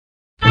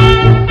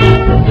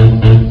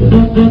Hey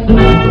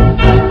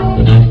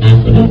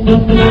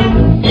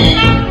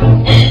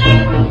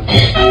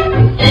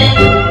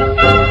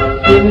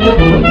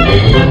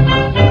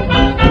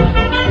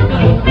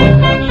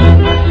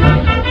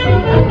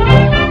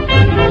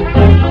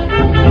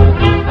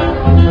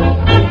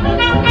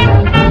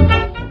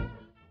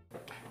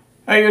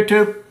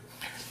YouTube.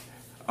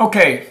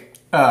 Okay,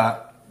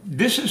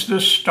 this is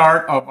the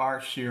start of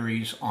our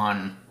series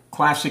on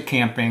classic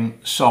camping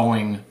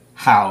sewing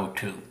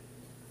how-to.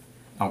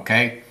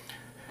 Okay,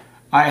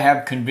 I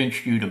have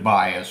convinced you to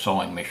buy a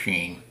sewing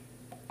machine,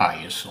 I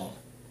assume.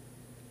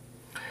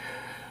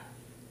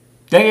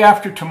 Day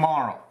after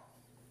tomorrow,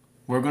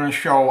 we're going to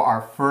show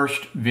our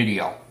first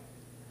video,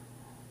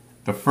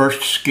 the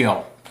first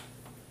skill,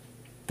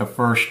 the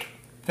first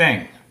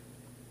thing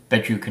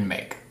that you can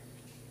make.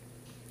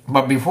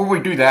 But before we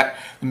do that,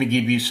 let me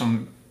give you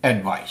some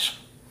advice.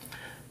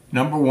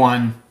 Number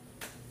one,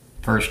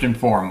 first and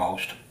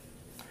foremost,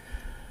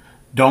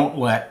 don't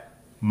let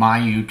my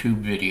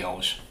YouTube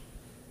videos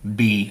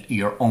be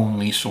your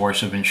only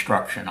source of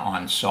instruction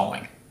on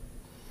sewing.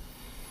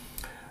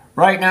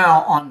 Right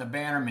now on the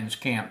Bannerman's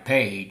Camp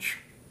page,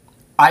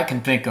 I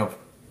can think of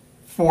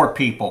 4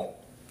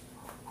 people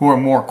who are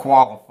more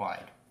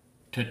qualified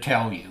to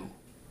tell you,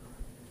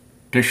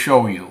 to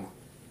show you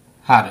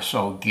how to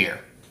sew gear.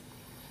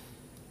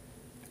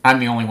 I'm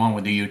the only one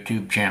with a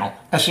YouTube channel.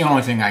 That's the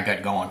only thing I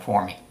got going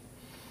for me.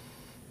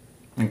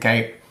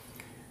 Okay?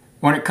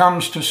 When it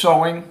comes to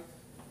sewing,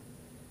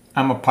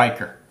 I'm a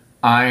piker.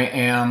 I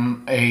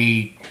am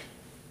a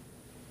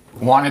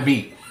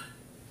wannabe.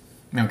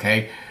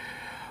 Okay?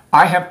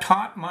 I have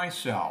taught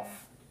myself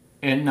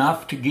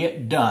enough to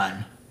get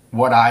done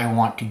what I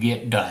want to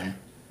get done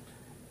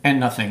and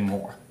nothing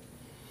more.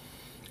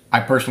 I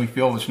personally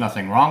feel there's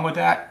nothing wrong with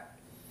that.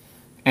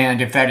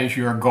 And if that is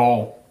your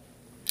goal,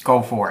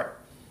 go for it.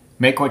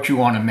 Make what you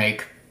want to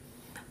make,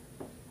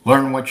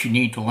 learn what you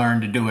need to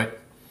learn to do it,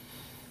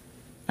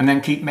 and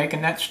then keep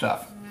making that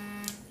stuff.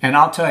 And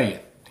I'll tell you,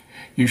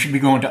 you should be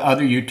going to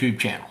other YouTube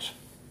channels.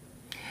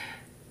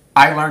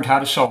 I learned how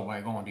to sew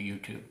by going to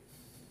YouTube,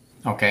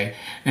 okay?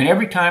 And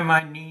every time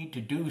I need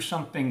to do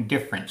something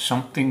different,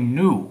 something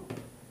new,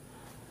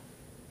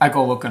 I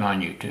go looking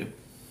on YouTube,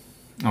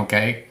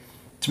 okay?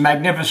 It's a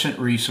magnificent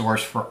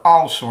resource for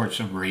all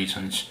sorts of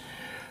reasons,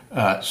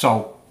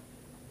 so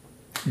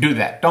do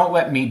that. Don't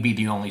let me be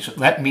the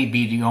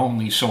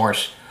only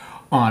source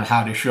on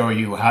how to show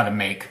you how to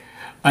make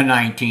a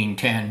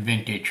 1910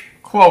 vintage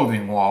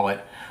clothing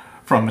wallet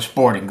from a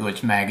sporting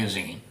goods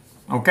magazine.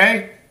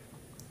 Okay?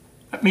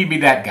 Let me be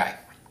that guy.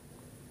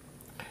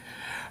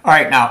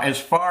 Alright, now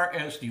as far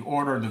as the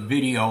order the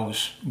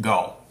videos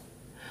go,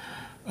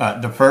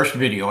 the first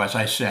video, as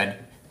I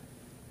said,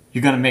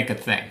 you're going to make a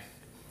thing.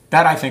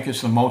 That I think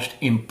is the most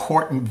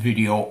important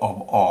video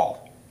of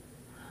all.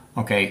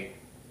 Okay?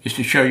 Is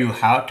to show you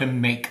how to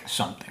make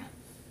something.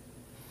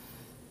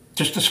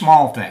 Just a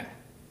small thing,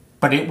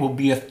 but it will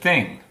be a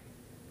thing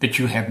that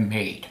you have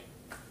made.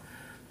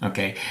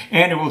 Okay,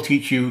 and it will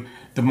teach you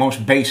the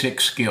most basic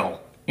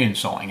skill in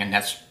sewing, and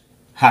that's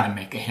how to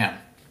make a hem.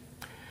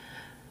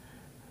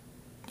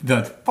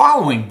 The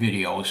following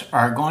videos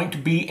are going to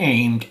be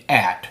aimed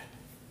at,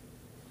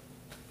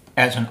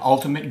 as an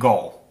ultimate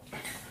goal,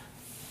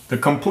 the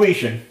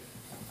completion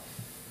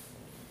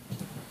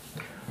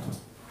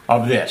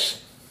of this.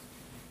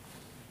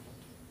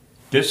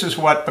 This is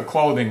what the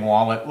clothing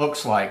wallet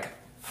looks like,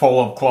 full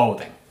of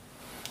clothing.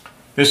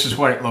 This is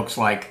what it looks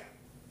like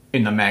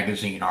in the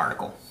magazine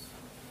article.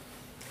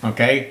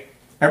 Okay?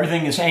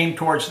 Everything is aimed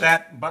towards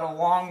that, but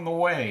along the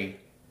way,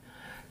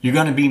 you're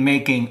going to be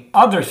making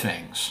other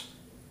things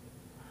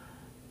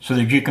so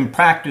that you can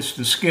practice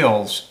the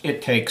skills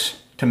it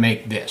takes to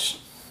make this.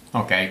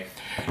 Okay?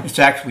 It's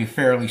actually a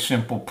fairly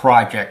simple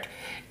project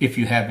if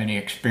you have any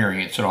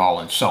experience at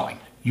all in sewing.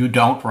 You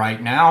don't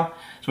right now,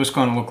 so it's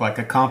going to look like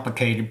a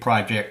complicated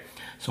project.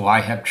 So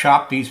I have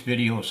chopped these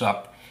videos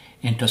up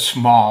into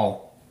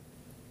small,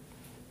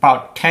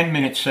 about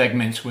 10-minute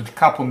segments with a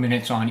couple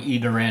minutes on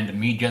either end of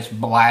me just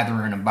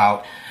blathering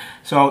about.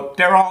 So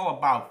they're all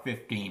about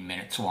 15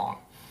 minutes long.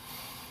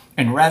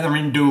 And rather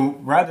than do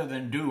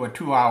a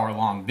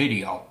 2-hour-long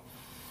video,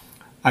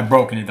 I've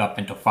broken it up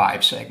into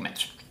 5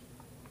 segments.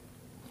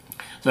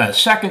 So the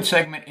second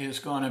segment is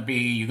going to be,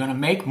 you're going to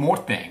make more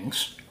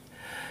things.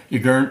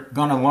 You're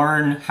going to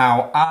learn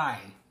how I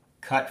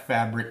cut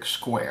fabric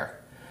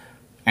square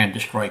and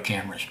destroy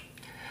cameras.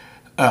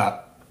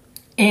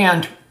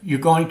 And you're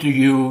going to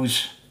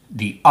use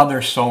the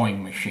other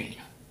sewing machine,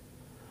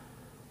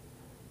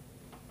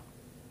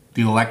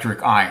 the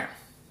electric iron,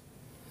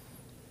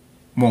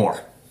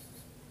 more.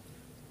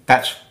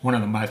 That's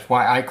that's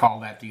why I call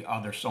that the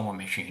other sewing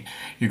machine.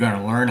 You're going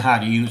to learn how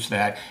to use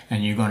that,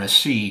 and you're going to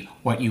see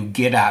what you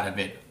get out of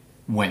it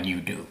when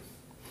you do.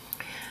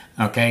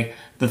 Okay,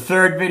 the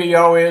third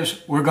video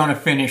is we're going to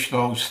finish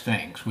those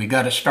things. We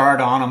got to start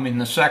on them in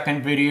the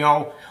second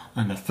video.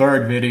 In the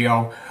third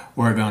video,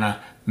 we're going to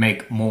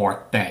make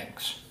more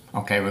things.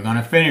 Okay, we're going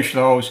to finish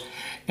those,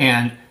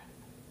 and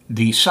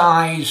the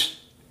size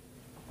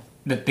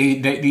that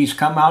these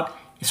come out,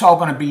 it's all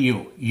going to be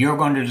you. You're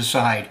going to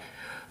decide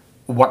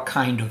what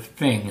kind of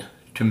thing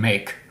to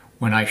make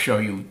when I show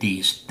you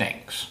these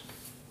things.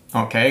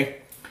 Okay?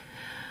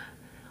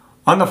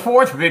 On the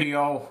fourth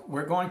video,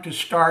 we're going to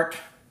start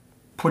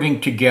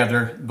putting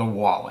together the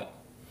wallet.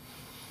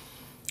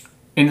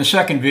 In the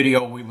second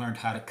video, we learned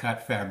how to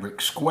cut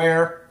fabric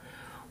square.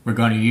 We're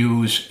going to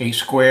use a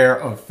square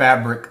of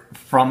fabric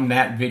from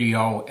that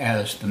video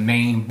as the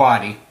main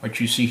body, what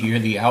you see here,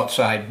 the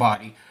outside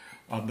body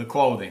of the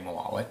clothing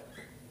wallet.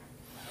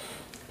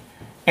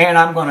 And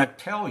I'm going to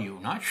tell you,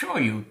 not show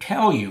you,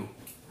 tell you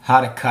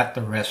how to cut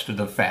the rest of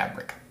the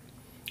fabric.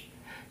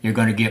 You're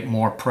going to get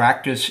more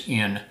practice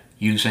in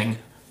using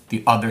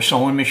the other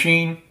sewing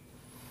machine.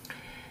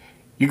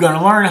 You're going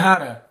to learn how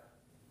to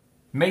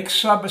make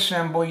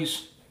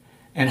sub-assemblies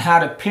and how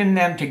to pin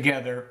them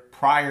together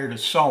prior to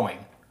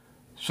sewing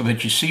so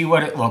that you see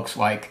what it looks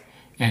like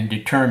and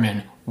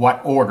determine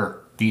what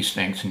order these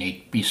things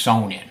need to be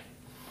sewn in.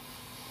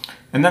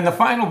 And then the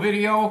final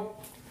video,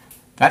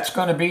 that's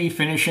going to be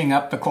finishing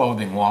up the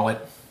clothing wallet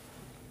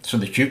so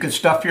that you can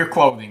stuff your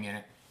clothing in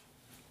it.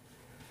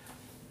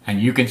 And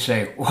you can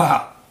say,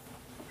 wow,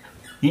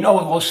 you know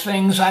those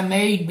things I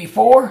made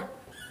before?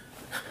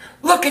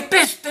 Look at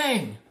this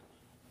thing!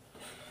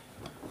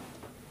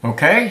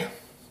 Okay?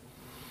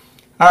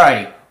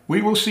 Alright,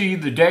 we will see you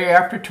the day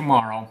after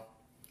tomorrow.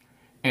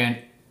 And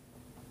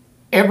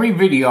every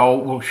video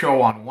will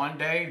show on one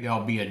day.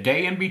 There'll be a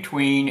day in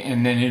between,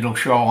 and then it'll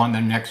show on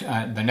the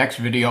next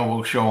video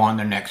will show on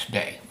the next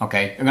day.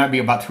 Okay? They're going to be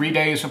about 3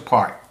 days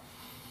apart.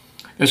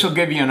 This will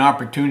give you an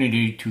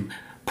opportunity to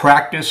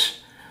practice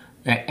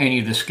any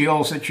of the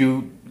skills that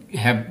you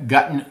have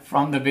gotten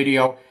from the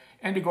video,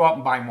 and to go out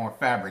and buy more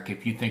fabric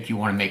if you think you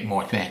want to make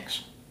more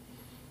things.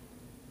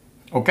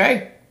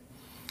 Okay?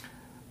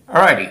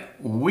 Alrighty,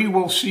 we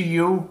will see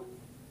you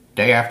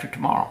day after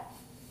tomorrow.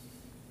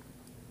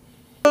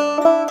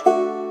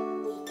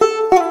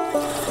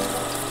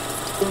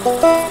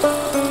 Thank you.